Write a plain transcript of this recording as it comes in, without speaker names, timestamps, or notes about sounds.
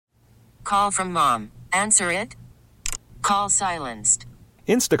Call from mom. Answer it. Call silenced.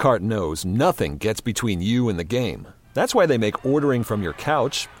 Instacart knows nothing gets between you and the game. That's why they make ordering from your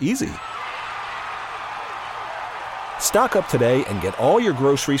couch easy. Stock up today and get all your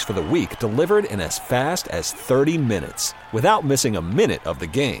groceries for the week delivered in as fast as 30 minutes without missing a minute of the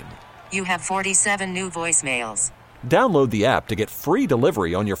game. You have 47 new voicemails. Download the app to get free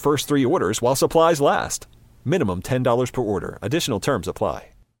delivery on your first 3 orders while supplies last. Minimum $10 per order. Additional terms apply.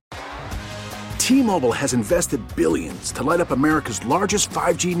 T-Mobile has invested billions to light up America's largest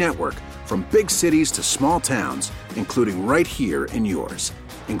 5G network, from big cities to small towns, including right here in yours.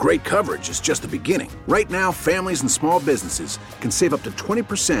 And great coverage is just the beginning. Right now, families and small businesses can save up to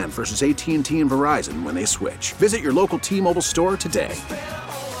 20% versus AT&T and Verizon when they switch. Visit your local T-Mobile store today.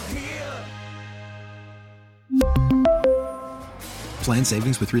 Plan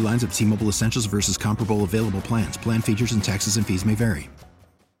savings with 3 lines of T-Mobile Essentials versus comparable available plans. Plan features and taxes and fees may vary.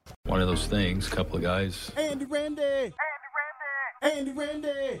 One of those things, couple of guys Andy Randy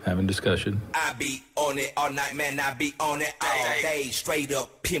having discussion. I be on it all night, man. I be on it all day. Straight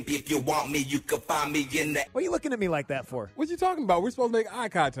up pimp. If you want me, you can find me in the... What are you looking at me like that for? What you talking about? We're supposed to make eye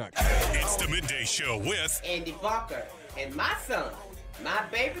contact. It's the Midday Show with Andy Barker and my son, my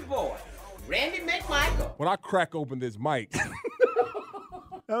baby boy, Randy McMichael. When I crack open this mic...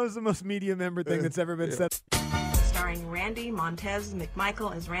 That was the most media member thing that's ever been said. Starring Randy Montez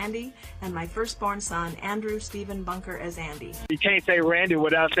McMichael as Randy and my firstborn son, Andrew Stephen Bunker as Andy. You can't say Randy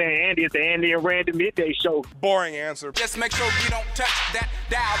without saying Andy. It's the Andy and Randy Midday Show. Boring answer. Just make sure you don't touch that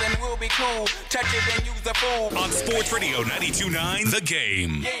dial, then we'll be cool. Touch it and use the fool. On Sports Radio 92.9 The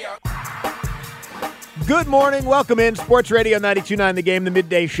Game. Yeah. Good morning. Welcome in. Sports Radio 92.9 The Game, the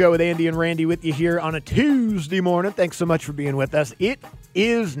Midday Show with Andy and Randy with you here on a Tuesday morning. Thanks so much for being with us. It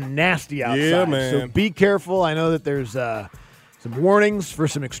is nasty outside, yeah, man. So be careful. I know that there's some warnings for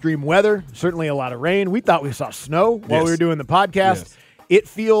some extreme weather, certainly a lot of rain. We thought we saw snow while we were doing the podcast. Yes. It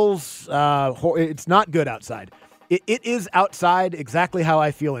feels it's not good outside. It is outside exactly how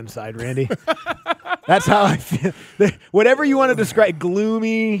I feel inside, Randy. That's how I feel. Whatever you want to describe,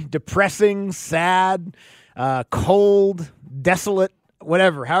 gloomy, depressing, sad, cold, desolate,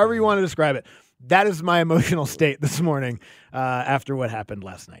 whatever, however you want to describe it. That is my emotional state this morning after what happened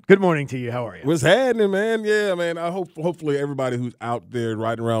last night. Good morning to you. How are you? What's happening, man? Yeah, man. I hopefully everybody who's out there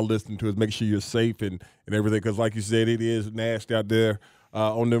riding around listening to us, make sure you're safe and everything, because like you said, it is nasty out there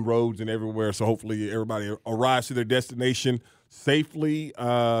on them roads and everywhere. So hopefully everybody arrives to their destination safely.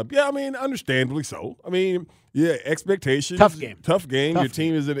 Understandably so. I mean, yeah, expectations. Tough game. Your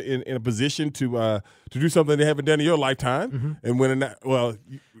team is in a position to do something they haven't done in your lifetime, and winning that.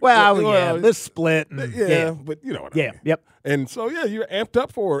 This split. But you know what I mean. Yep. And so, you're amped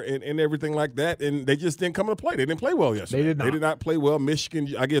up for it and everything like that, and they just didn't come into play. They didn't play well yesterday. They did not play well.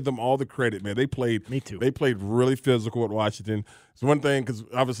 Michigan, I give them all the credit, man. They played. Me too. They played really physical at Washington. It's one thing because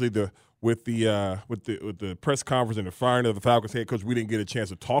obviously with the press conference and the firing of the Falcons head coach, we didn't get a chance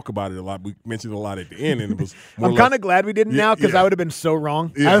to talk about it a lot. We mentioned it a lot at the end, and it was. I'm kind of glad we didn't now because I would have been so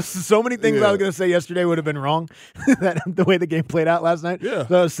wrong. Yeah. So many things I was going to say yesterday would have been wrong. The way the game played out last night. Yeah.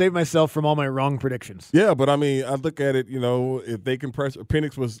 So I saved myself from all my wrong predictions. Yeah, but I mean, I look at it. If they can press,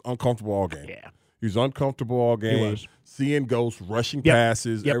 Penix was uncomfortable all game. Yeah. He was uncomfortable all game. He was. Seeing ghosts, rushing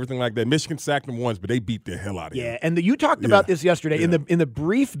passes, everything like that. Michigan sacked him once, but they beat the hell out of him. Yeah, and you talked about this yesterday. In the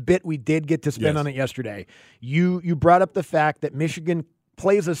brief bit we did get to spend on it yesterday, you brought up the fact that Michigan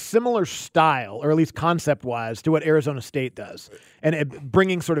plays a similar style, or at least concept-wise, to what Arizona State does. And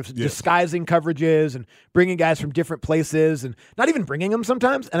bringing sort of disguising coverages and bringing guys from different places and not even bringing them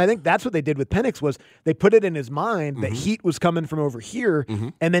sometimes. And I think that's what they did with Penix was they put it in his mind that heat was coming from over here,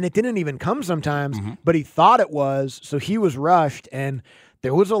 and then it didn't even come sometimes, but he thought it was, so he was rushed, and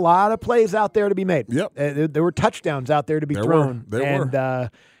there was a lot of plays out there to be made. Yep. There were touchdowns out there to be thrown. There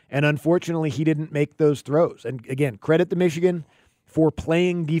were. And unfortunately, he didn't make those throws. And again, credit to Michigan for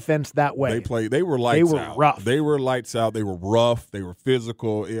playing defense that way. They were lights out. They were rough. They were lights out. They were rough. They were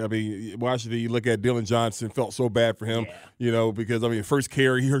physical. I mean, Washington, you look at Dylan Johnson, felt so bad for him, because, first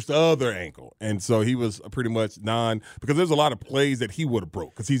carry, he hurts the other ankle. And so he was pretty much because there's a lot of plays that he would have broke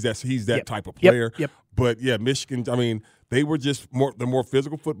because he's that type of player. Yep. But, Michigan, they were just the more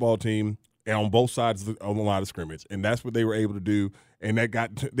physical football team on both sides of the line of scrimmage. And that's what they were able to do. And they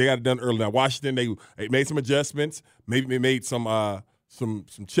got it done early. Now, Washington, they made some adjustments. Maybe they made some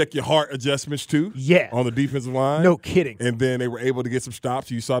check your heart adjustments too. Yeah. On the defensive line. No kidding. And then they were able to get some stops.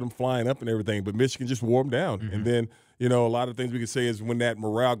 You saw them flying up and everything. But Michigan just wore them down. And then, a lot of things we can say is when that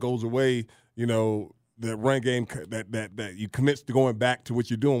morale goes away, the run game that you commit to going back to what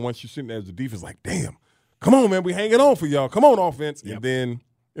you're doing once you're sitting there as a defense, like, damn, come on, man, we hanging on for y'all. Come on, offense. Yep. And then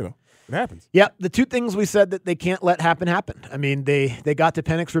you know, it happens. Yeah, the two things we said that they can't let happen. I mean, they got to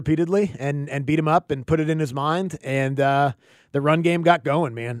Penix repeatedly and beat him up and put it in his mind, and the run game got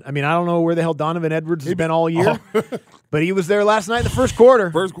going, man. I mean, I don't know where the hell Donovan Edwards has been all year, but he was there last night in the first quarter.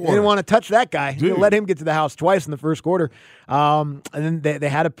 They didn't want to touch that guy. They let him get to the house twice in the first quarter. And then they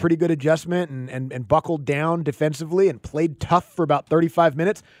had a pretty good adjustment and buckled down defensively and played tough for about 35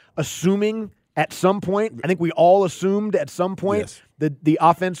 minutes, assuming at some point, I think we all assumed at some point the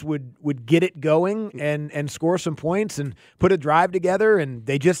offense would get it going and score some points and put a drive together, and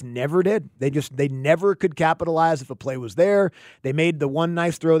they just never did. They never could capitalize if a play was there. They made the one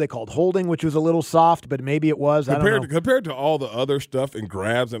nice throw they called holding, which was a little soft, but maybe it was. I don't know. Compared to all the other stuff and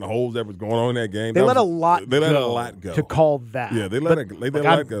grabs and holds that was going on in that game, they let a lot go to call that. Yeah, they let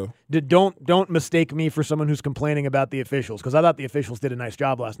it go. Don't mistake me for someone who's complaining about the officials, because I thought the officials did a nice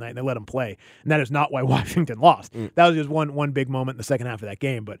job last night and they let them play, and that is not why Washington lost. That was just one big moment in the second half of that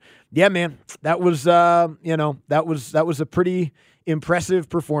game. But yeah, man, that was that was a pretty impressive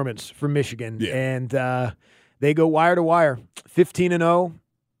performance from Michigan, and they go wire to wire, 15-0,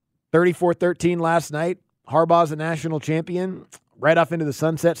 34-13 last night. Harbaugh's a national champion. Right off into the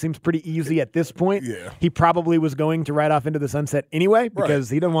sunset seems pretty easy at this point. Yeah. He probably was going to ride off into the sunset anyway because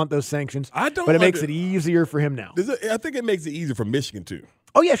he doesn't want those sanctions. But it makes it easier for him now. I think it makes it easier for Michigan too.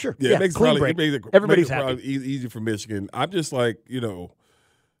 Oh, yeah, sure. Yeah, it makes clean it break. Everybody's happy. Easy for Michigan. I'm just like,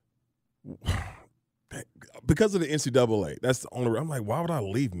 because of the NCAA, that's the only. I'm like, why would I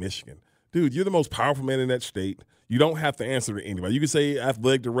leave Michigan? Dude, you're the most powerful man in that state. You don't have to answer to anybody. You can say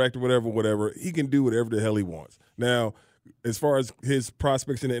athletic director, whatever. He can do whatever the hell he wants. Now, as far as his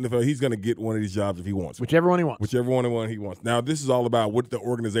prospects in the NFL, he's going to get one of these jobs if he wants. Whichever one he wants. Now, this is all about what the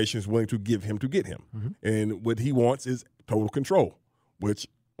organization is willing to give him to get him. Mm-hmm. And what he wants is total control, which,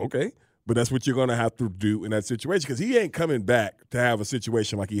 okay, but that's what you're going to have to do in that situation, because he ain't coming back to have a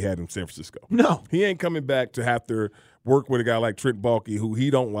situation like he had in San Francisco. No. He ain't coming back to have to work with a guy like Trent Baalke, who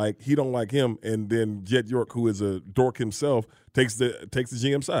he don't like him, and then Jed York, who is a dork himself, takes the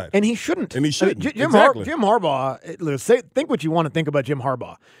GM side. And he shouldn't. Jim Harbaugh, think what you want to think about Jim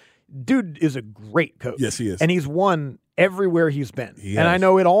Harbaugh. Dude is a great coach. Yes, he is. And he's won everywhere he's been. And I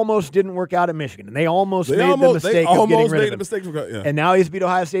know it almost didn't work out at Michigan. And they almost made the mistake of getting rid of him. And now he's beat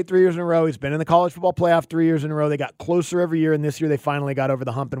Ohio State 3 years in a row. He's been in the college football playoff 3 years in a row. They got closer every year, and this year they finally got over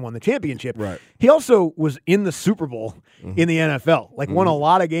the hump and won the championship. Right. He also was in the Super Bowl in the NFL, won a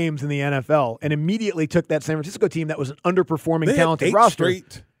lot of games in the NFL, and immediately took that San Francisco team that was an underperforming, talented roster.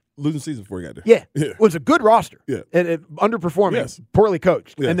 Straight losing season before he got there. Yeah. It was a good roster. Yeah. And underperforming, poorly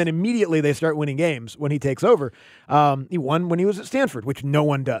coached. Yes. And then immediately they start winning games when he takes over. He won when he was at Stanford, which no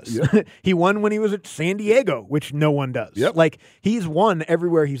one does. Yep. He won when he was at San Diego, which no one does. Yep. Like, he's won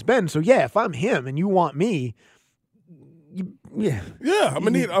everywhere he's been. So, yeah, if I'm him and you want me, I'm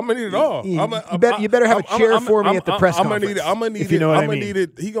gonna need it all. You better have a chair for me at the press conference. I'm gonna need if you know what I mean.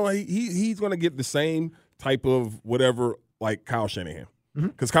 He's gonna get the same type of whatever like Kyle Shanahan.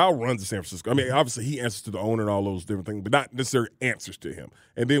 Because Kyle runs the San Francisco. I mean, obviously he answers to the owner and all those different things, but not necessarily answers to him.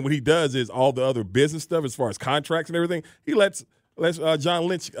 And then what he does is all the other business stuff, as far as contracts and everything, he lets John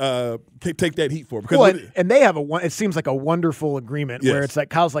Lynch take that heat for him. And they have it seems like a wonderful agreement where it's like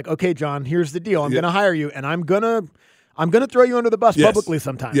Kyle's like, okay, John, here's the deal. I'm going to hire you, and I'm gonna throw you under the bus publicly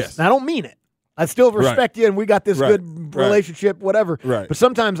sometimes. Yes. And I don't mean it. I still respect you, and we got this good relationship, whatever. Right. But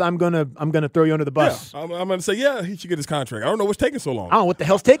sometimes I'm gonna throw you under the bus. Yeah. I'm gonna say, he should get his contract. I don't know what's taking so long. I don't know what the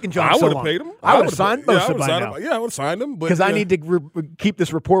hell's taking John so long. I would have paid him. I would have signed Bosa by now. I would have signed him. Because I need to keep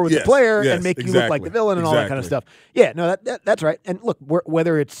this rapport with the player and make you look like the villain and all that kind of stuff. Yeah, no, that's right. And look,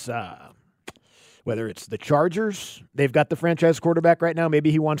 whether it's the Chargers, they've got the franchise quarterback right now.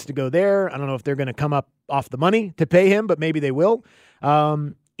 Maybe he wants to go there. I don't know if they're going to come up off the money to pay him, but maybe they will.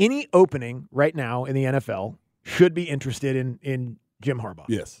 Any opening right now in the NFL should be interested in Jim Harbaugh.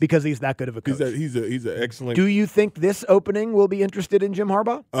 Yes. Because he's that good of a coach. He's an excellent. Do you think this opening will be interested in Jim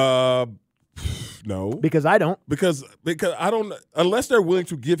Harbaugh? No. Because I don't. Because I don't, unless they're willing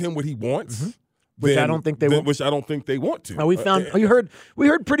to give him what he wants. Which I don't think they will. Which I don't think they want to. We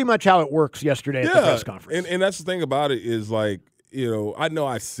heard pretty much how it works yesterday at the press conference. And that's the thing about it is like, I know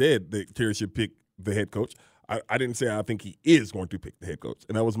I said that Terry should pick the head coach. I didn't say I think he is going to pick the head coach,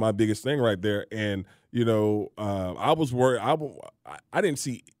 and that was my biggest thing right there. And I was worried. I didn't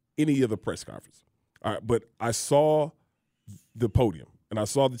see any of the press conference, all right, but I saw the podium and I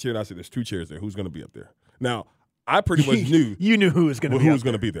saw the chair, and I said, "There's 2 chairs there. Who's going to be up there?" Now I pretty much knew you knew who was going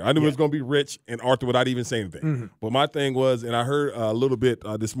to be there. I knew it was going to be Rich and Arthur without even saying anything. But my thing was, and I heard a little bit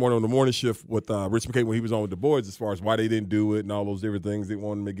this morning on the morning shift with Rich McKay when he was on with the boards, as far as why they didn't do it and all those different things. They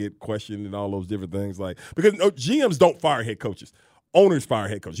wanted him to get questioned and all those different things, because GMs don't fire head coaches. owners fire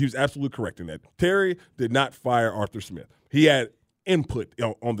head coach. He was absolutely correct in that. Terry did not fire Arthur Smith. He had input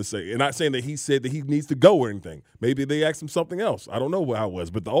on the say. And not saying that he said that he needs to go or anything. Maybe they asked him something else. I don't know how it was.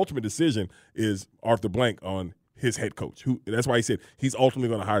 But the ultimate decision is Arthur Blank on his head coach. That's why he said he's ultimately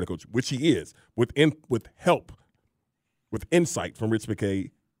going to hire the coach, which he is, with help, with insight from Rich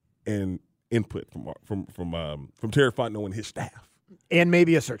McKay and input from Terry Fontenot and his staff. And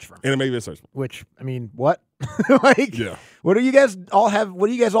maybe a search firm. Which, I mean, what? What do you guys all have? What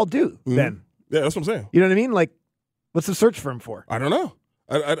do you guys all do then? Yeah, that's what I'm saying. You know what I mean? Like, what's the search firm for? I don't know.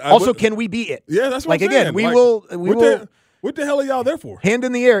 Can we be it? Yeah, that's what I'm saying. Again, we will. What the hell are y'all there for? Hand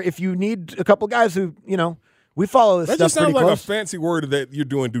in the air. If you need a couple guys who, we follow this stuff That just sounds like close. a fancy word that you're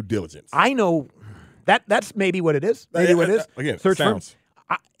doing due diligence. I know that's maybe what it is. Maybe what it is. Again, search sounds.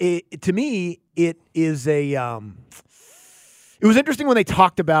 firm. To me, it is a. It was interesting when they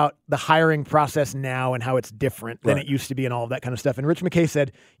talked about the hiring process now and how it's different than it used to be and all of that kind of stuff. And Rich McKay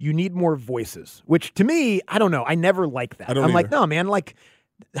said, you need more voices, which to me, I don't know. I never like that. I'm like, no, man, like,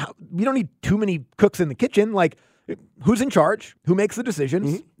 we don't need too many cooks in the kitchen. Like, who's in charge? Who makes the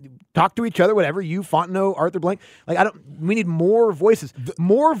decisions? Mm-hmm. Talk to each other, whatever. You, Fontenot, Arthur Blank. Like, we need more voices.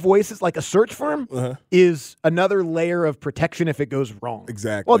 More voices, like a search firm, is another layer of protection if it goes wrong.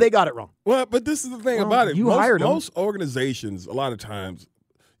 Exactly. Well, they got it wrong. Well, but this is the thing about it. Hired them. Most organizations, a lot of times,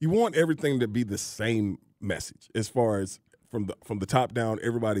 you want everything to be the same message as far as from the top down,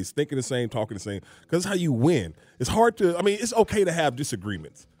 everybody's thinking the same, talking the same, because that's how you win. It's hard to, it's okay to have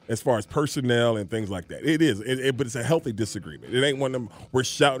disagreements as far as personnel and things like that. It is, but it's a healthy disagreement. It ain't one of them we're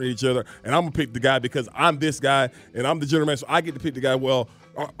shouting at each other, and I'm going to pick the guy because I'm this guy, and I'm the general manager, so I get to pick the guy. Well,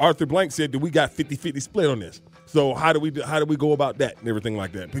 Arthur Blank said that we got 50-50 split on this. So how do we go about that and everything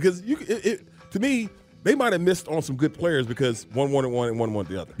like that? Because to me, they might have missed on some good players because one wanted one and one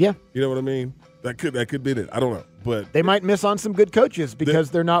wanted the other. Yeah. You know what I mean? That could be it. I don't know. But they might miss on some good coaches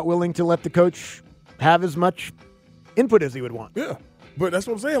because they're not willing to let the coach have as much input as he would want. Yeah. But that's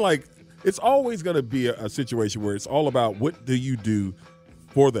what I'm saying. Like, it's always going to be a situation where it's all about what do you do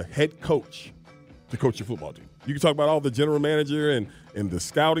for the head coach to coach your football team. You can talk about all the general manager and the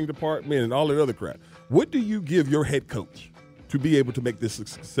scouting department and all that other crap. What do you give your head coach to be able to make this a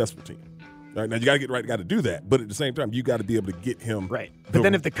successful team? All right, now, you got to get right, got to do that. But at the same time, you got to be able to get him. Right. But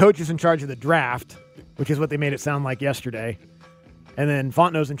then if the coach is in charge of the draft, which is what they made it sound like yesterday, and then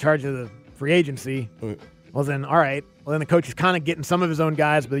Fontenot's in charge of the free agency, well, then, all right. Well, then the coach is kind of getting some of his own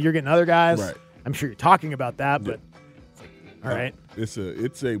guys, but you're getting other guys. Right. I'm sure you're talking about that, but all right. It's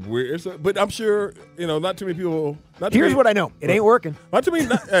a weird, but I'm sure, not too many people. Here's what I know. It ain't working. Not too many.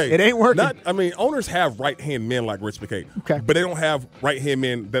 Hey, it ain't working. Owners have right-hand men like Rich McKay. Okay. But they don't have right-hand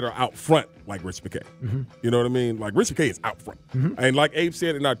men that are out front like Rich McKay. Mm-hmm. You know what I mean? Like Rich McKay is out front. Mm-hmm. And like Abe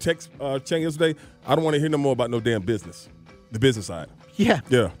said in our text chain yesterday, I don't want to hear no more about no damn business. The business side. Yeah.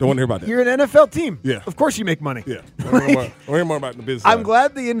 Yeah. Don't want to hear about that. You're an NFL team. Yeah. Of course you make money. Yeah. I don't hear more about the business side. I'm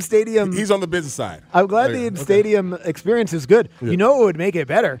glad the in-stadium. He's on the business side. I'm glad the in-stadium experience is good. Yeah. You know what would make it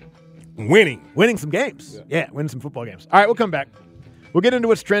better? Winning some games. Yeah, winning some football games. All right, we'll come back. We'll get into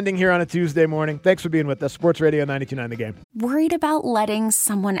what's trending here on a Tuesday morning. Thanks for being with us. Sports Radio 92.9 The Game. Worried about letting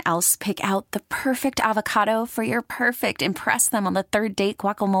someone else pick out the perfect avocado for your perfect impress them on the third date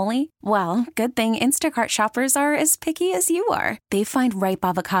guacamole? Well, good thing Instacart shoppers are as picky as you are. They find ripe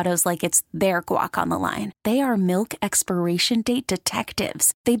avocados like it's their guac on the line. They are milk expiration date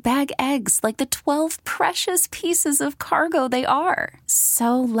detectives. They bag eggs like the 12 precious pieces of cargo they are.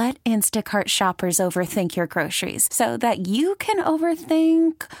 So let Instacart shoppers overthink your groceries so that you can overthink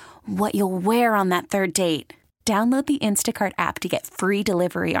what you'll wear on that third date. Download the Instacart app to get free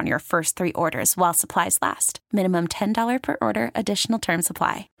delivery on your first 3 orders while supplies last. Minimum $10 per order. Additional terms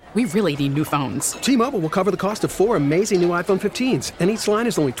apply. We really need new phones. T-Mobile will cover the cost of 4 amazing new iPhone 15s, and each line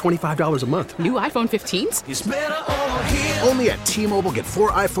is only $25 a month. New iPhone 15s? It's better over here. Only at T-Mobile, get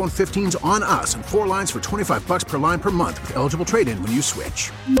 4 iPhone 15s on us and 4 lines for $25 per line per month with eligible trade-in when you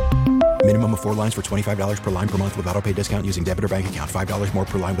switch. Minimum of 4 lines for $25 per line per month with autopay discount using debit or bank account. $5 more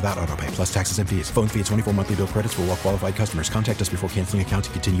per line without autopay, plus taxes and fees. Phone fee at 24 monthly bill credits for well-qualified customers. Contact us before canceling account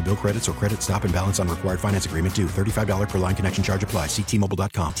to continue bill credits or credit stop and balance on required finance agreement due. $35 per line connection charge applies. See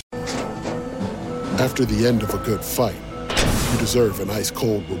T-Mobile.com. After the end of a good fight, you deserve an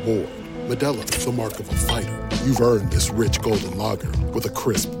ice-cold reward. Modelo is the mark of a fighter. You've earned this rich golden lager with a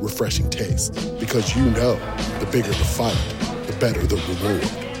crisp, refreshing taste. Because you know, the bigger the fight, the better the reward.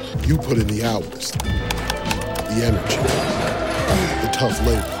 You put in the hours, the energy, the tough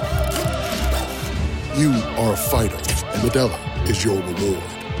labor. You are a fighter, and Modelo is your reward.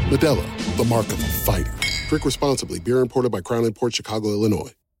 Modelo, the mark of a fighter. Drink responsibly. Beer imported by Crown Imports, Chicago,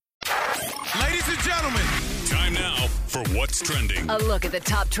 Illinois. Ladies and gentlemen, time now for What's trending? A look at the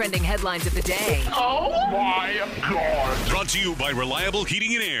top trending headlines of the day. Oh my God. Brought to you by Reliable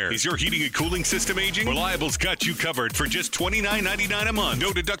Heating and Air. Is your heating and cooling system aging? Reliable's got you covered for just $29.99 a month. No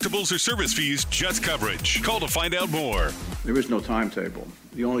deductibles or service fees, just coverage. Call to find out more. There is no timetable.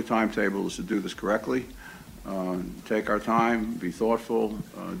 The only timetable is to do this correctly. Take our time, be thoughtful,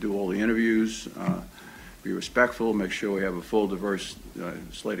 do all the interviews, be respectful, make sure we have a full, diverse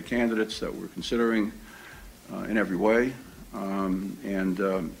slate of candidates that we're considering in every way,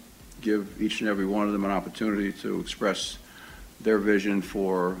 and give each and every one of them an opportunity to express their vision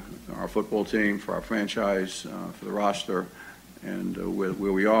for our football team, for our franchise, for the roster, and where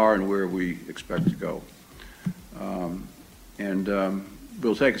we are and where we expect to go.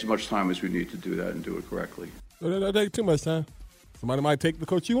 We'll take as much time as we need to do that and do it correctly. Don't take too much time. Somebody might take the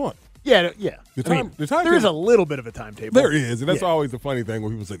coach you want. Yeah. There is a little bit of a timetable. There is, and that's always the funny thing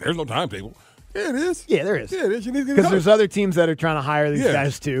when people say, there's no timetable. Yeah, it is. Yeah, there is. Yeah, it is. You need to get it because done. there's other teams that are trying to hire these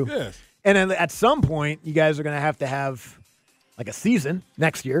guys too. Yes. And then at some point, you guys are going to have like a season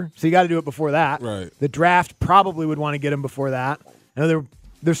next year, so you got to do it before that. Right. The draft probably would want to get him before that. I know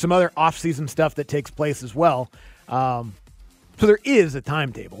there's some other off-season stuff that takes place as well. So there is a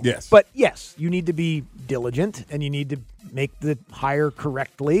timetable. Yes. But yes, you need to be diligent and you need to make the hire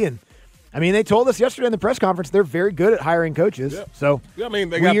correctly. And I mean, they told us yesterday in the press conference they're very good at hiring coaches. Yep. So I mean,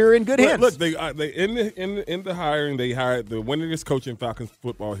 we're in good hands. Look, they in the hiring, they hired the winningest coach in Falcons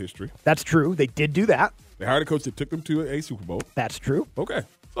football history. That's true. They did do that. They hired a coach that took them to a Super Bowl. That's true. Okay.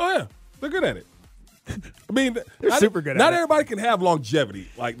 So yeah, they're good at it. I mean, they're super good at it. Not everybody can have longevity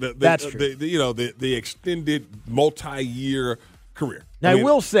like That's true. The extended multi-year career. Now, I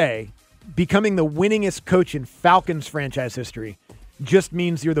will say, becoming the winningest coach in Falcons franchise history just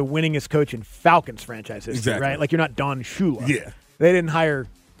means you're the winningest coach in Falcons franchise history, exactly. right? Like you're not Don Shula. Yeah. They didn't hire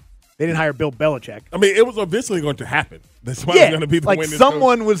Bill Belichick. I mean, it was eventually going to happen. That's why it's going to be the like winningest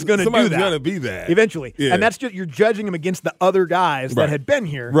someone coach. was going to do that. Somebody's going to be that eventually. Yeah. And that's just you're judging him against the other guys that had been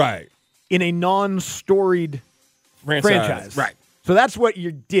here, right, in a non-storied franchise. Right. So that's what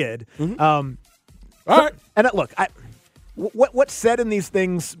you did. Mm-hmm. All right. And look, what's said in these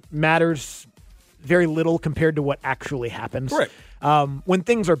things matters very little compared to what actually happens. Correct. When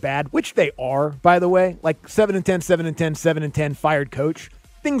things are bad, which they are, by the way, like 7-10, 7-10, 7-10, fired coach,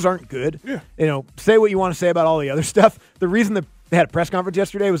 things aren't good. Yeah. You know, say what you want to say about all the other stuff. The reason that they had a press conference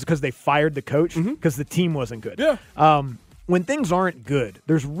yesterday was because they fired the coach because the team wasn't good. Yeah. When things aren't good,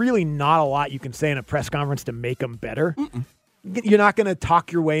 there's really not a lot you can say in a press conference to make them better. Mm-mm. You're not going to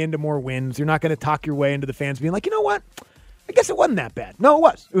talk your way into more wins. You're not going to talk your way into the fans being like, you know what? I guess it wasn't that bad. No, it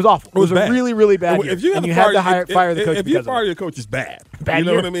was. It was awful. It was a really, really bad year. If you and you had to fire the coach. If you fire your coach, it's bad. Bad you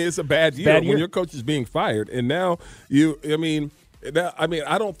know year. what I mean? It's a bad year when your coach is being fired. And now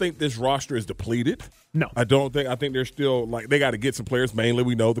I don't think this roster is depleted. No. I don't think. I think they're still they got to get some players. Mainly,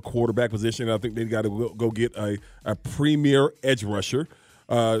 we know the quarterback position. I think they got to go get a premier edge rusher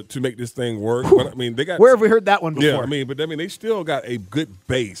to make this thing work. But I mean, they got. Where have we heard that one before? Yeah, I mean, they still got a good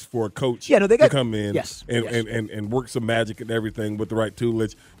base for a coach. Yeah, no, they got to come in and work some magic and everything with the right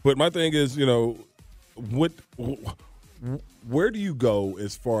toolage. But my thing is, where do you go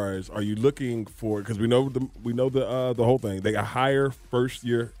as far as are you looking for? Because we know the whole thing. They got hire first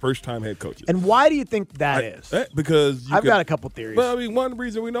time head coaches. And why do you think that is? Because I've got a couple theories. Well, I mean, one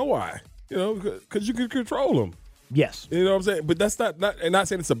reason we know why. Because you can control them. Yes. You know what I'm saying? But that's not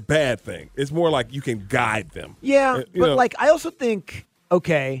saying it's a bad thing. It's more like you can guide them. Yeah, I also think,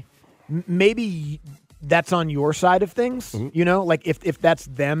 okay, maybe that's on your side of things. Mm-hmm. If that's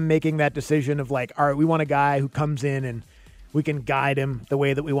them making that decision of all right, we want a guy who comes in and we can guide him the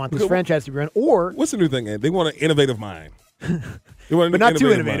way that we want this franchise to be run. Or what's the new thing, Ed? They want an innovative mind. But not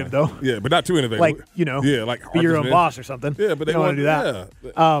too innovative, though. Yeah, but not too innovative. Be your own boss or something. Yeah, but they don't want to do that.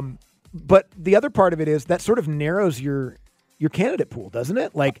 Yeah. But the other part of it is that sort of narrows your candidate pool, doesn't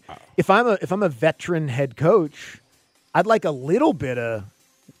it? If I'm a veteran head coach, I'd like a little bit of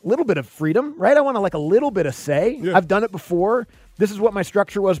freedom, right? I want a little bit of say. Yeah. I've done it before. This is what my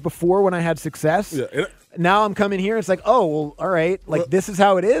structure was before when I had success. Yeah. Now I'm coming here. It's oh, well, all right. This is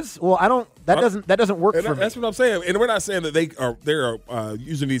how it is. Well, that doesn't work for me. That's what I'm saying. And we're not saying that they're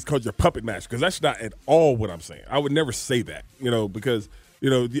using these coaches as puppet masters, because that's not at all what I'm saying. I would never say that, because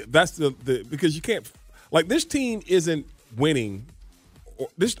that's because you can't this team isn't winning.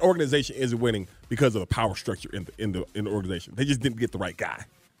 This organization isn't winning because of the power structure in the organization. They just didn't get the right guy.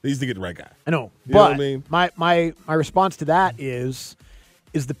 They just didn't get the right guy. I know, you know what I mean? My response to that is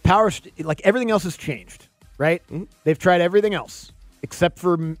the power everything else has changed, right? Mm-hmm. They've tried everything else except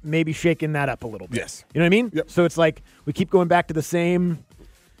for maybe shaking that up a little bit. Yes, you know what I mean? Yep. So it's we keep going back to the same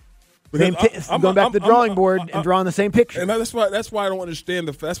Going back to the drawing board and drawing the same picture. And that's why I don't understand.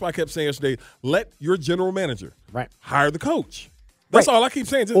 That's why I kept saying yesterday, let your general manager hire the coach. That's all I keep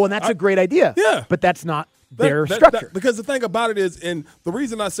saying. Well, and that's a great idea. Yeah. But that's not their structure. Because the thing about it is, and the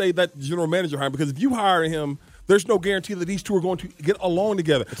reason I say that general manager hire, because if you hire him, there's no guarantee that these two are going to get along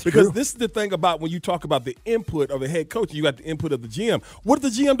together. Because this is the thing about when you talk about the input of a head coach, you got the input of the GM. What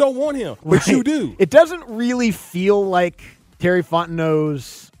if the GM don't want him? But you do. It doesn't really feel like Terry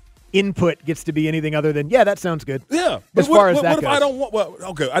Fontenot's input gets to be anything other than, that sounds good. Yeah. As far as that what if goes. I don't want? Well,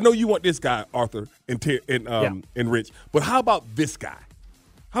 okay, I know you want this guy, Arthur and Rich, but how about this guy?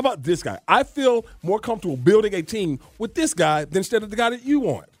 How about this guy? I feel more comfortable building a team with this guy than instead of the guy that you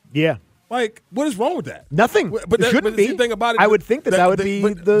want. Yeah. Like, what is wrong with that? Nothing. But it shouldn't be. The thing about it, I would think that would be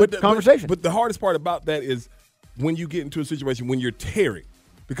the conversation. But the hardest part about that is when you get into a situation when you're Terry.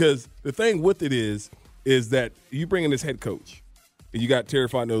 Because the thing with it is that you bring in this head coach, and you got Terry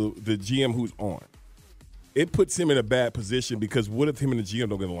Fontenot, the GM who's on. It puts him in a bad position because what if him and the GM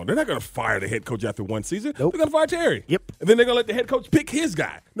don't get along? They're not going to fire the head coach after one season. Nope. They're going to fire Terry. Yep. And then they're going to let the head coach pick his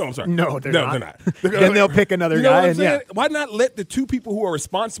guy. No, I'm sorry. No, they're not. Then they'll pick another guy. And Why not let the two people who are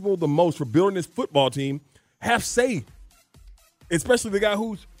responsible the most for building this football team have say? Especially the guy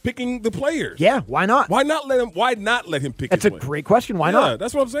who's picking the players. Yeah, why not? Why not let him pick That's his a players? great question. Why not?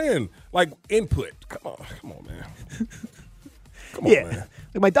 That's what I'm saying. Like input. Come on, man. Come on, man.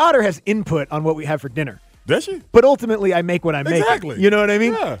 Like my daughter has input on what we have for dinner. Does she? But ultimately, I make what I make. Exactly. You know what I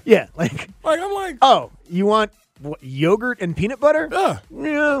mean? Yeah. Like I'm like, oh, you want yogurt and peanut butter? Yeah.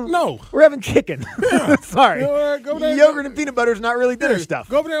 No. We're having chicken. Yeah. Sorry. Go there, yogurt and peanut butter is not really dinner stuff.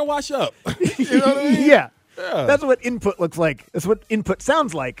 Go over there and wash up. You know what I mean? Yeah. That's what input looks like. That's what input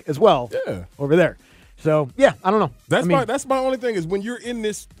sounds like as well. Yeah. Over there. So I don't know. That's my only thing is when you're in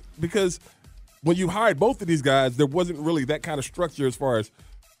this, because when you hired both of these guys, there wasn't really that kind of structure as far as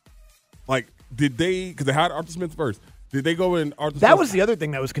like. Did they? Because they hired Arthur Smith first. Did they go in Arthur? That was the other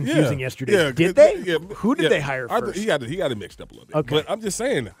thing that was confusing yesterday. Yeah, did they? Yeah, Who did they hire first? He got it mixed up a little bit. Okay. But I'm just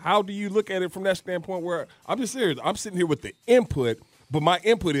saying, how do you look at it from that standpoint? Where I'm just serious. I'm sitting here with the input, but my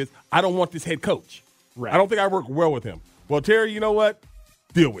input is I don't want this head coach. Right. I don't think I work well with him. Well, Terry, you know what?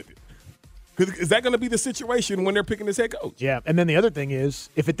 Deal with it. Because is that going to be the situation when they're picking this head coach? Yeah. And then the other thing is,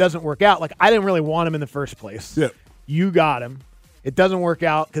 if it doesn't work out, like I didn't really want him in the first place. Yeah. You got him. It doesn't work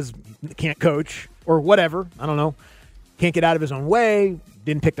out because he can't coach or whatever. I don't know. Can't get out of his own way.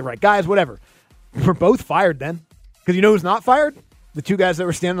 Didn't pick the right guys, whatever. We're both fired then. Because you know who's not fired? The two guys that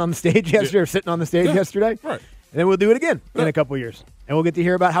were standing on the stage yesterday or sitting on the stage yesterday. Right. And then we'll do it again in a couple of years. And we'll get to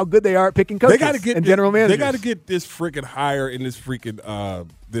hear about how good they are at picking coaches and general managers. They got to get this freaking hire in this freaking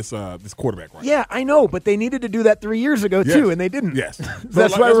this quarterback right. Yeah, I know, but they needed to do that 3 years ago too, and they didn't. Yes.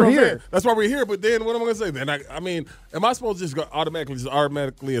 That's why we're here. That's why we're here. But then what am I going to say? Then I mean, am I supposed to just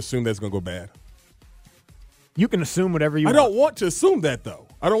automatically assume that's going to go bad? You can assume whatever you want. I don't want to assume that though.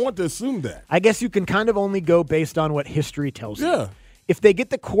 I don't want to assume that. I guess you can kind of only go based on what history tells you. Yeah. If they get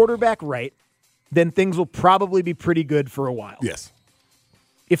the quarterback right, then things will probably be pretty good for a while. Yes.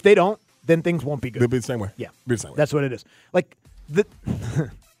 If they don't, then things won't be good. They'll be the same way. Yeah. Be the same way. That's what it is. Like the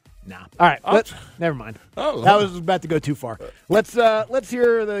Nah. All right. Never mind. That was about to go too far. Let's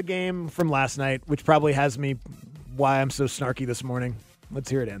hear the game from last night, which probably has me why I'm so snarky this morning. Let's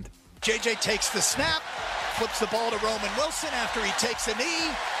hear it end. JJ takes the snap, flips the ball to Roman Wilson after he takes a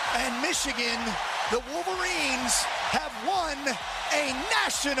knee, and Michigan, the Wolverines, have won a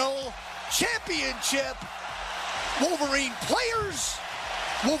national championship. Wolverine players,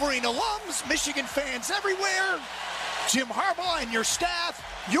 Wolverine alums, Michigan fans everywhere, Jim Harbaugh and your staff,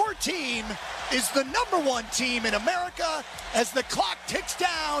 your team is the #1 team in America as the clock ticks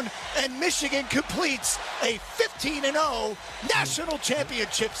down and Michigan completes a 15-0 national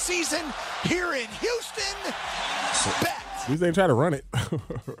championship season here in Houston. Bet. These ain't trying to run it.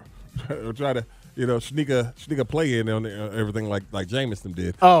 Or try to, sneak a play in on everything like Jameson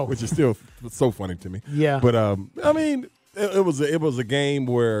did. Oh, which is still so funny to me. Yeah. But I mean, it was a game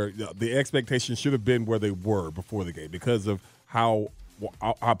where the expectations should have been where they were before the game because of how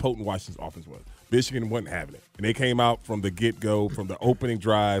potent Washington's offense was. Michigan wasn't having it, and they came out from the get-go, from the opening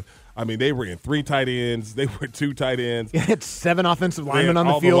drive. I mean, they were in 3 tight ends. They were 2 tight ends. They had 7 offensive linemen on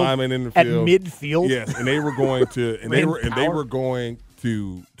the all field. The linemen in the field at midfield. Yes, and they were going to, and they were going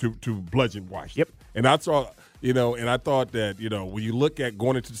to bludgeon Washington. Yep. And I saw, and I thought that, when you look at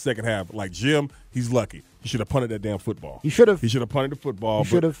going into the second half, like Jim, he's lucky. He should have punted that damn football. He should have. He should have punted the football.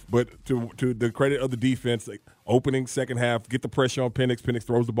 He should have. But to the credit of the defense, like, opening second half, get the pressure on Penix. Penix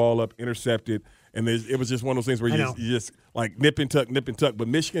throws the ball up, intercepted, and it was just one of those things where you just like nip and tuck. But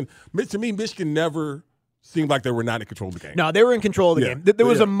Michigan, to me, Michigan never seemed like they were not in control of the game. No, they were in control of the game. There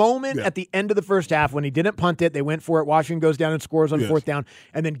was a moment Yeah. at the end of the first half when he didn't punt it. They went for it. Washington goes down and scores on fourth down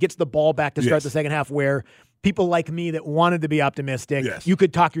and then gets the ball back to start the second half where people like me that wanted to be optimistic, you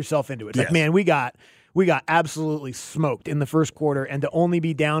could talk yourself into it. It's like, man, we got absolutely smoked in the first quarter, and to only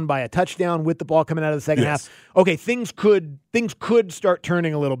be down by a touchdown with the ball coming out of the second half, okay, things could start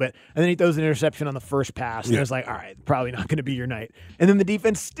turning a little bit. And then he throws an interception on the first pass, and it's like, all right, probably not going to be your night. And then the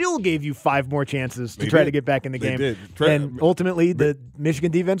defense still gave you 5 more chances to try to get back in the game. Did. And ultimately, the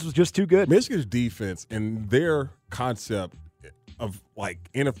Michigan defense was just too good. Michigan's defense and their concept of like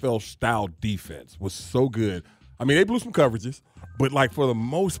NFL-style defense was so good. I mean, they blew some coverages, but like for the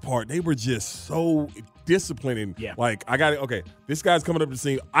most part, they were just so disciplined. And like, I got it. Okay, this guy's coming up the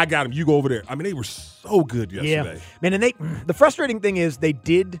scene. I got him. You go over there. I mean, they were so good yesterday. Yeah, man. And the frustrating thing is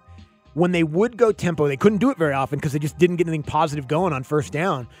when they would go tempo, they couldn't do it very often because they just didn't get anything positive going on first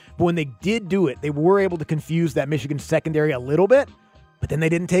down. But when they did do it, they were able to confuse that Michigan secondary a little bit, but then they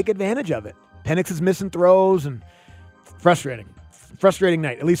didn't take advantage of it. Penix is missing throws and frustrating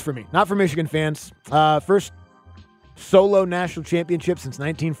night, at least for me. Not for Michigan fans. First solo national championship since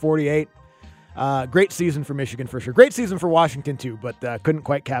 1948. Great season for Michigan for sure. Great season for Washington too, but couldn't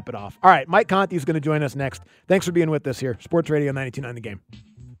quite cap it off. All right, Mike Conti is going to join us next. Thanks for being with us here. Sports Radio 92.9 The Game.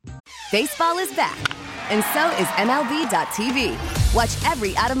 Baseball is back, and so is MLB.tv. Watch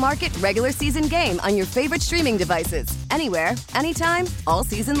every out-of-market regular season game on your favorite streaming devices, anywhere, anytime, all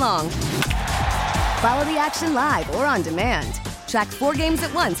season long. Follow the action live or on demand. Track 4 games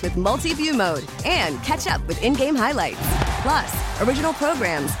at once with multi-view mode and catch up with in-game highlights. Plus, original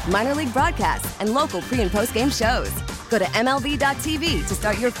programs, minor league broadcasts, and local pre- and post-game shows. Go to MLB.tv to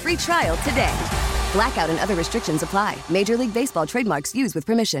start your free trial today. Blackout and other restrictions apply. Major League Baseball trademarks used with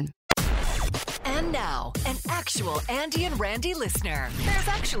permission. And now, an actual Andy and Randy listener. There's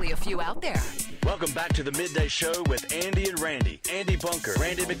actually a few out there. Welcome back to the Midday Show with Andy and Randy. Andy Bunker,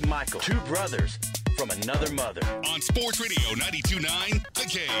 Randy McMichael, 2 brothers from another mother. On Sports Radio 92.9 The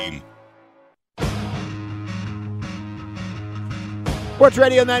Game. Sports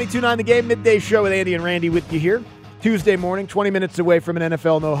Radio 92.9 The Game, midday show with Andy and Randy with you here. Tuesday morning, 20 minutes away from an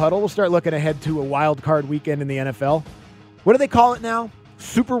NFL no huddle. We'll start looking ahead to a wild card weekend in the NFL. What do they call it now?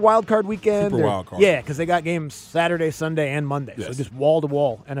 Super wild card weekend? Super wild card. Yeah, because they got games Saturday, Sunday, and Monday. Yes. So just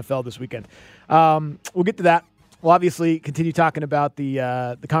wall-to-wall NFL this weekend. We'll get to that. We'll obviously continue talking about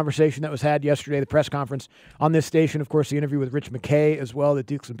the conversation that was had yesterday, the press conference on this station. Of course, the interview with Rich McKay as well that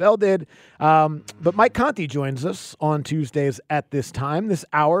Dukes and Bell did. But Mike Conti joins us on Tuesdays at this time. This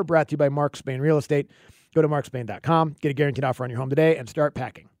hour brought to you by Mark Spain Real Estate. Go to markspain.com, get a guaranteed offer on your home today, and start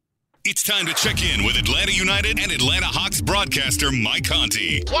packing. It's time to check in with Atlanta United and Atlanta Hawks broadcaster Mike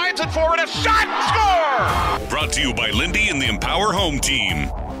Conti. Slides it forward, a shot, score! Brought to you by Lindy and the Empower Home Team.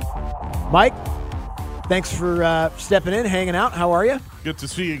 Mike, thanks for stepping in, hanging out. How are you? Good to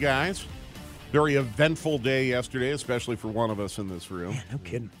see you guys. Very eventful day yesterday, especially for one of us in this room. Yeah, no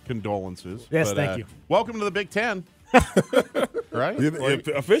kidding. Condolences. Yes, thank you. Welcome to the Big Ten. Right?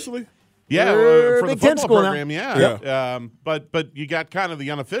 Officially? Yeah, for the Big Ten football school program, now. yeah. But you got kind of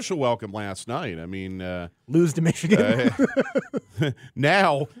the unofficial welcome last night. I mean, lose to Michigan.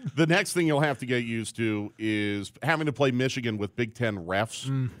 Now the next thing you'll have to get used to is having to play Michigan with Big Ten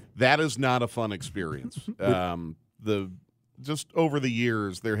refs. That is not a fun experience. Just over the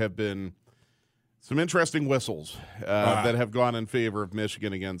years, there have been some interesting whistles that have gone in favor of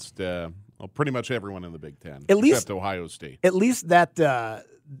Michigan against pretty much everyone in the Big Ten, except Ohio State. At least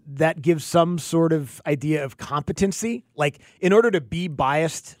that gives some sort of idea of competency. Like, in order to be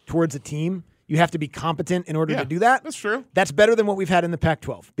biased towards a team, you have to be competent in order to do that. That's true. That's better than what we've had in the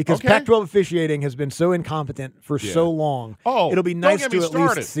Pac-12 because Pac-12 officiating has been so incompetent for so long. Oh, it'll be nice don't to get me at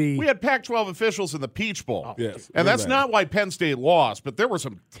started. least see. We had Pac-12 officials in the Peach Bowl. Oh, yes. And that's not why Penn State lost, but there were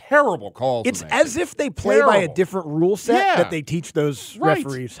some terrible calls. It's in that as game. if they play by a different rule set that they teach those Right.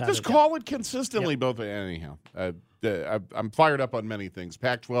 referees how Just to call it consistently. Both anyhow. I'm fired up on many things.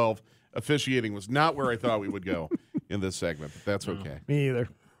 Pac-12 officiating was not where I thought we would go in this segment, but that's okay. Me either.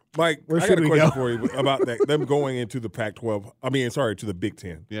 Mike, Where I should got a we question go? for you about that. Them going into the Pac-12. To the Big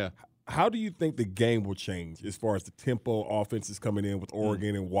Ten. Yeah. How do you think the game will change as far as the tempo offenses coming in with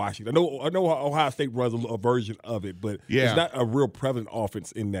Oregon and Washington? I know Ohio State runs a version of it, but it's not a real prevalent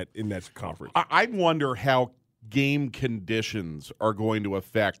offense in that conference. I wonder how game conditions are going to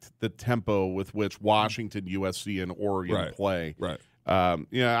affect the tempo with which Washington, USC, and Oregon play. Right.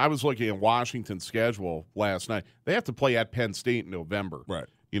 I was looking at Washington's schedule last night. They have to play at Penn State in November. Right.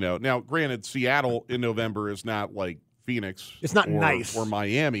 Now, granted, Seattle in November is not like Phoenix. It's not nice. Or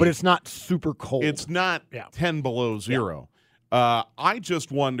Miami. But it's not super cold. It's not 10 below zero. I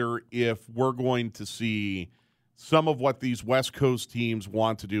just wonder if we're going to see some of what these West Coast teams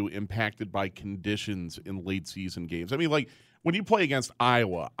want to do impacted by conditions in late season games. I mean, like when you play against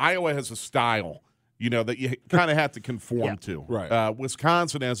Iowa has a style, that you kind of have to conform to. Right.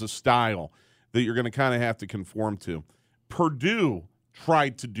 Wisconsin has a style that you're going to kind of have to conform to. Purdue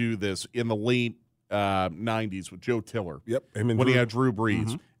tried to do this in the late 90s with Joe Tiller. Yep. When he had Drew Brees.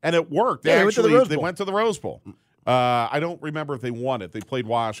 Mm-hmm. And it worked. Yeah, They went to the Rose Bowl. I don't remember if they won it. They played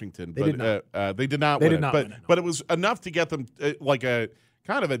Washington, They but did not. they did not They win did it. not win it, no. But it was enough to get them like a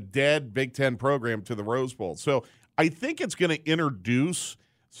kind of a dead Big Ten program to the Rose Bowl. So I think it's going to introduce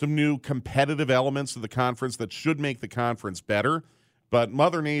some new competitive elements to the conference that should make the conference better. But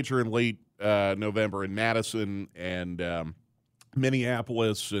Mother Nature in late November in Madison and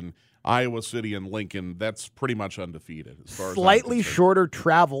Minneapolis and Iowa City and Lincoln, that's pretty much undefeated as far as slightly shorter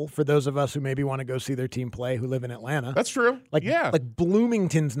travel for those of us who maybe want to go see their team play who live in Atlanta. That's true. Like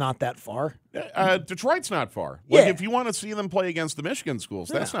Bloomington's not that far. Detroit's not far. Yeah. Like if you want to see them play against the Michigan schools,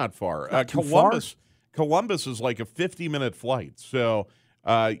 that's not far. Not too far. Columbus is like a 50-minute flight. So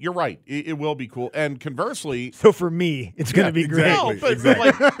you're right. It will be cool. And conversely, so for me, it's going to be great. No, but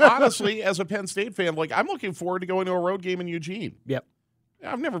like, honestly, as a Penn State fan, like I'm looking forward to going to a road game in Eugene. Yep.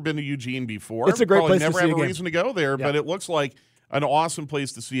 I've never been to Eugene before. It's a great place to never see have a game. reason to go there, but it looks like an awesome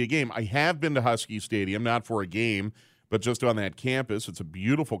place to see a game. I have been to Husky Stadium, not for a game, but just on that campus. It's a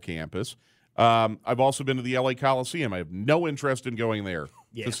beautiful campus. I've also been to the LA Coliseum. I have no interest in going there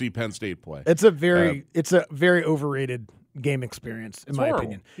to see Penn State play. It's a very overrated game experience, in my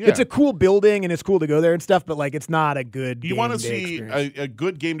opinion. Yeah. It's a cool building, and it's cool to go there and stuff, but like it's not a good You want to game day see experience. a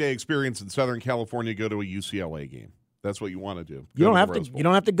good game day experience in Southern California, go to a UCLA game. That's what you want to do. You don't have to. You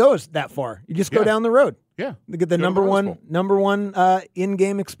don't have to go that far. You just go down the road. Yeah, to get the Go to number the Rose one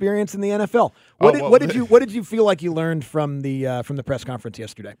in-game experience in the NFL. What did you feel like you learned from the press conference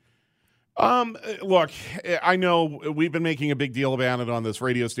yesterday? Look, I know we've been making a big deal about it on this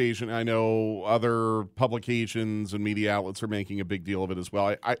radio station. I know other publications and media outlets are making a big deal of it as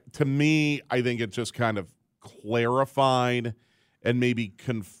well. To me, I think it just kind of clarified and maybe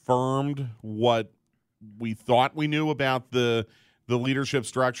confirmed what we thought we knew about the leadership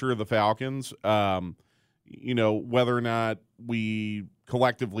structure of the Falcons. Whether or not we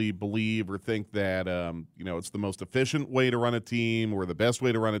collectively believe or think that it's the most efficient way to run a team or the best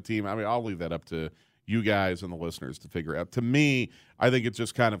way to run a team. I mean, I'll leave that up to you guys and the listeners to figure out. To me, I think it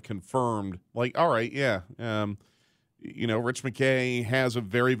just kind of confirmed, like, all right, Rich McKay has a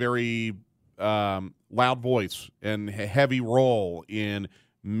very, very loud voice and heavy role in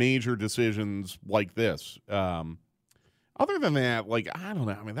major decisions like this. Other than that, like, I don't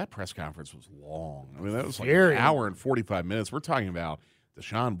know. I mean, that press conference was long. I mean, that was like an hour and 45 minutes. We're talking about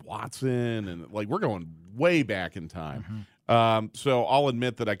Deshaun Watson, and like we're going way back in time. Mm-hmm. So I'll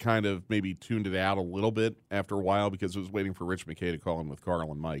admit that I kind of maybe tuned it out a little bit after a while because I was waiting for Rich McKay to call in with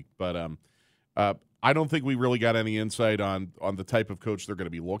Carl and Mike. But I don't think we really got any insight on the type of coach they're going to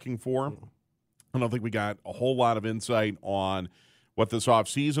be looking for. I don't think we got a whole lot of insight on what this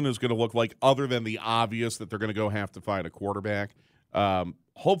offseason is going to look like, other than the obvious that they're going to go have to find a quarterback.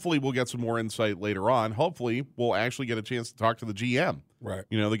 Hopefully we'll get some more insight later on. Hopefully we'll actually get a chance to talk to the GM. Right.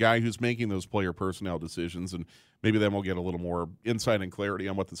 The guy who's making those player personnel decisions, and maybe then we'll get a little more insight and clarity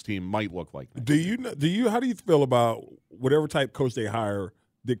on what this team might look like. How do you feel about whatever type coach they hire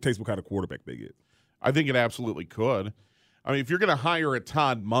dictates what kind of quarterback they get? I think it absolutely could. I mean, if you're going to hire a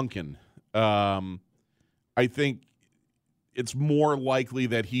Todd Monken, I think it's more likely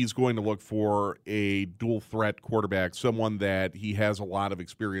that he's going to look for a dual threat quarterback, someone that he has a lot of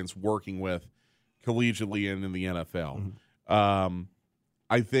experience working with collegiately and in the NFL. Mm-hmm.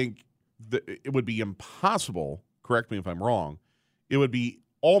 I think it would be impossible, correct me if I'm wrong, it would be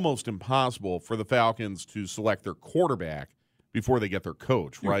almost impossible for the Falcons to select their quarterback before they get their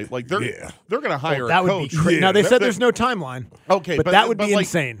coach, right? Like they're going to hire that a coach. Would be now they said there's no timeline. Okay, but that would be like,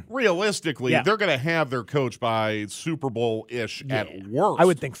 insane. Realistically, they're going to have their coach by Super Bowl-ish at worst. I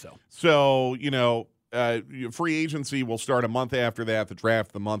would think so. So, free agency will start a month after that, the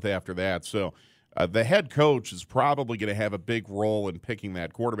draft the month after that. So the head coach is probably going to have a big role in picking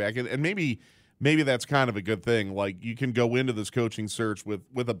that quarterback. And maybe that's kind of a good thing. Like, you can go into this coaching search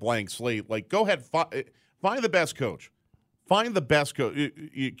with a blank slate. Like, go ahead, find the best coach. Find the best coach.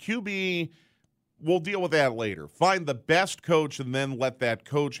 QB, we'll deal with that later. Find the best coach and then let that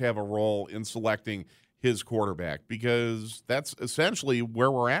coach have a role in selecting his quarterback, because that's essentially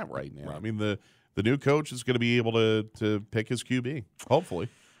where we're at right now. Right. I mean, the new coach is going to be able to pick his QB, hopefully.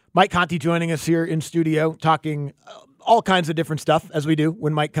 Mike Conti joining us here in studio, talking all kinds of different stuff, as we do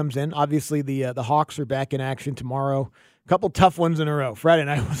when Mike comes in. Obviously, the Hawks are back in action tomorrow. couple tough ones in a row. Friday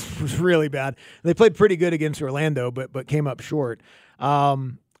night was really bad. They played pretty good against Orlando, but came up short.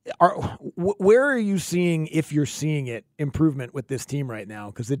 Where are you seeing, if you're seeing it, improvement with this team right now?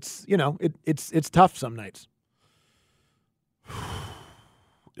 Because it's it's tough some nights.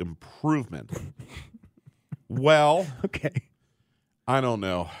 Improvement. Well, okay. I don't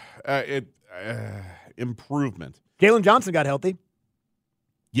know. Improvement. Jalen Johnson got healthy.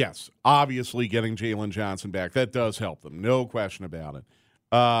 Yes, obviously getting Jalen Johnson back, that does help them. No question about it.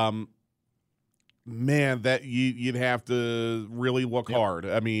 Man, that you'd have to really look hard.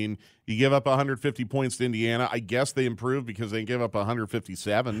 I mean, you give up 150 points to Indiana. I guess they improved because they give up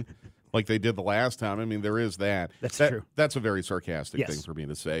 157 like they did the last time. I mean, there is that. That's true. That's a very sarcastic thing Yes. for me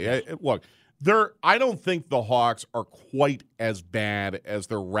to say. Look, I don't think the Hawks are quite as bad as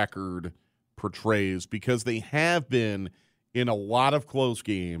their record portrays because they have been in a lot of close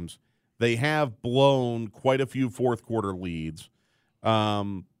games. They have blown quite a few fourth-quarter leads.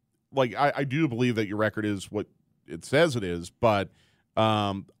 I do believe that your record is what it says it is, but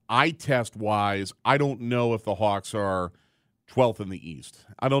eye test-wise, I don't know if the Hawks are 12th in the East.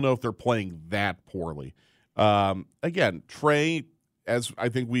 I don't know if they're playing that poorly. Again, Trey, as I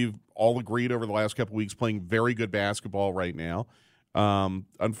think we've all agreed over the last couple weeks, playing very good basketball right now.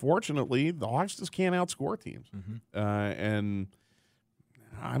 Unfortunately, the Hawks just can't outscore teams. And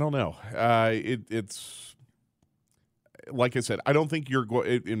I don't know. It's like I said, I don't think you're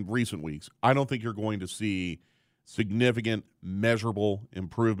in recent weeks. I don't think you're going to see significant, measurable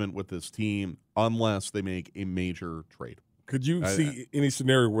improvement with this team unless they make a major trade. Could you see any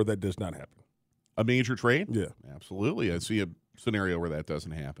scenario where that does not happen? A major trade? Yeah. Absolutely. I see a scenario where that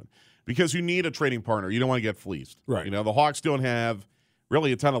doesn't happen. Because you need a trading partner. You don't want to get fleeced. Right. You know, the Hawks don't have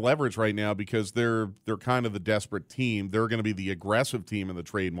really a ton of leverage right now because they're kind of the desperate team. They're going to be the aggressive team in the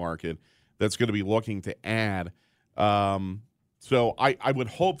trade market that's going to be looking to add. So I would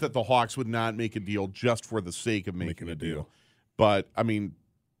hope that the Hawks would not make a deal just for the sake of making a deal. But, I mean,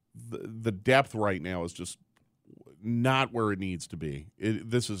 the depth right now is just not where it needs to be.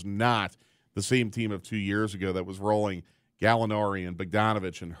 This is not the same team of 2 years ago that was rolling Gallinari and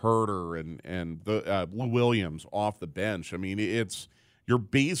Bogdanovich and Herter and Lou Williams off the bench. I mean, you're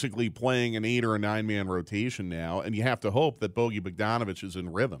basically playing an 8 or a 9-man rotation now, and you have to hope that Bogey Bogdanovich is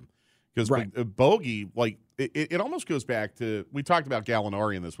in rhythm. Because Bogey, it almost goes back to, we talked about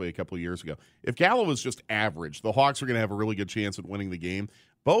Gallinari in this way a couple of years ago. If Gallo was just average, the Hawks are going to have a really good chance at winning the game.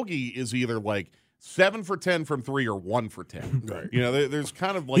 Bogey is either 7 for 10 from 3 or 1 for 10. Right. You know, there's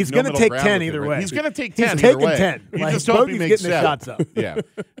kind of he's going to take 10 either way. He's going to take He's 10 taking either way. 10. You just hope he makes 7. The shots up. Yeah.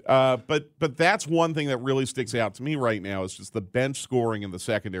 But that's one thing that really sticks out to me right now is just the bench scoring and the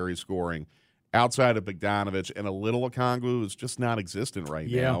secondary scoring outside of Bogdanovich and a little Okongwu is just not existent right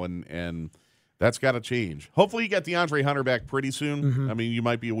now. And that's got to change. Hopefully you get DeAndre Hunter back pretty soon. I mean, you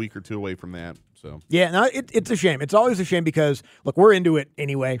might be a week or two away from that. So it's a shame. It's always a shame because, look, we're into it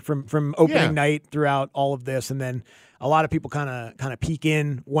anyway from opening night throughout all of this, and then a lot of people kind of peek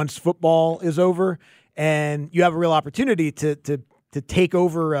in once football is over, and you have a real opportunity to take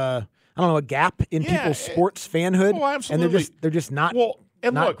over a gap in people's sports fanhood. Oh, absolutely. And they're just not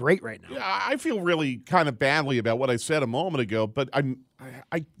look, great right now. I feel really kind of badly about what I said a moment ago, but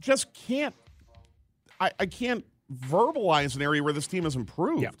I just can't. I can't verbalize an area where this team has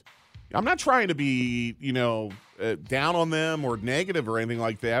improved. Yeah. I'm not trying to be, down on them or negative or anything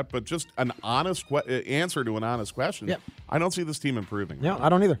like that, but just an honest answer to an honest question. Yep. I don't see this team improving. No, I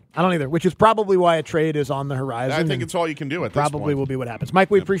don't either. Which is probably why a trade is on the horizon. I think it's all you can do at this point. Probably will be what happens.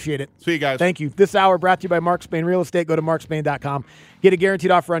 Mike, we appreciate it. See you guys. Thank you. This hour brought to you by Mark Spain Real Estate. Go to markspain.com. Get a guaranteed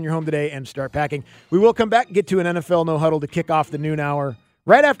offer on your home today and start packing. We will come back and get to an NFL No Huddle to kick off the noon hour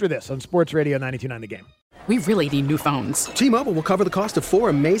right after this on Sports Radio 92.9 The Game. We really need new phones. T-Mobile will cover the cost of 4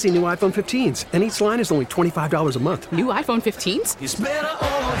 amazing new iPhone 15s, and each line is only $25 a month. New iPhone 15s? It's better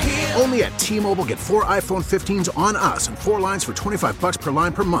over here. Only at T-Mobile, get 4 iPhone 15s on us and 4 lines for $25 per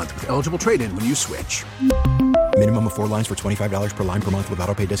line per month with eligible trade-in when you switch. Minimum of 4 lines for $25 per line per month with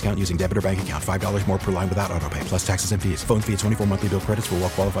autopay discount using debit or bank account. $5 more per line without autopay, plus taxes and fees. Phone fee at 24 monthly bill credits for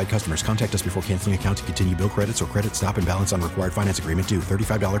well-qualified customers. Contact us before canceling account to continue bill credits or credit stop and balance on required finance agreement due.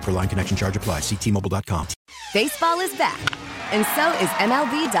 $35 per line connection charge applies. See T-Mobile.com. Baseball is back, and so is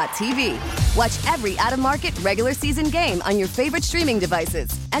MLB.tv. Watch every out-of-market regular season game on your favorite streaming devices.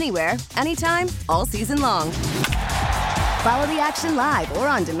 Anywhere, anytime, all season long. Follow the action live or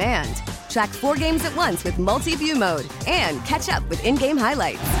on demand. Track 4 games at once with multi-view mode and catch up with in-game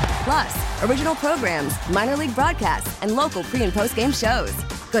highlights. Plus, original programs, minor league broadcasts, and local pre- and post-game shows.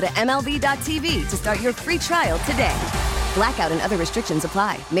 Go to MLB.tv to start your free trial today. Blackout and other restrictions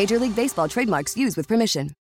apply. Major League Baseball trademarks used with permission.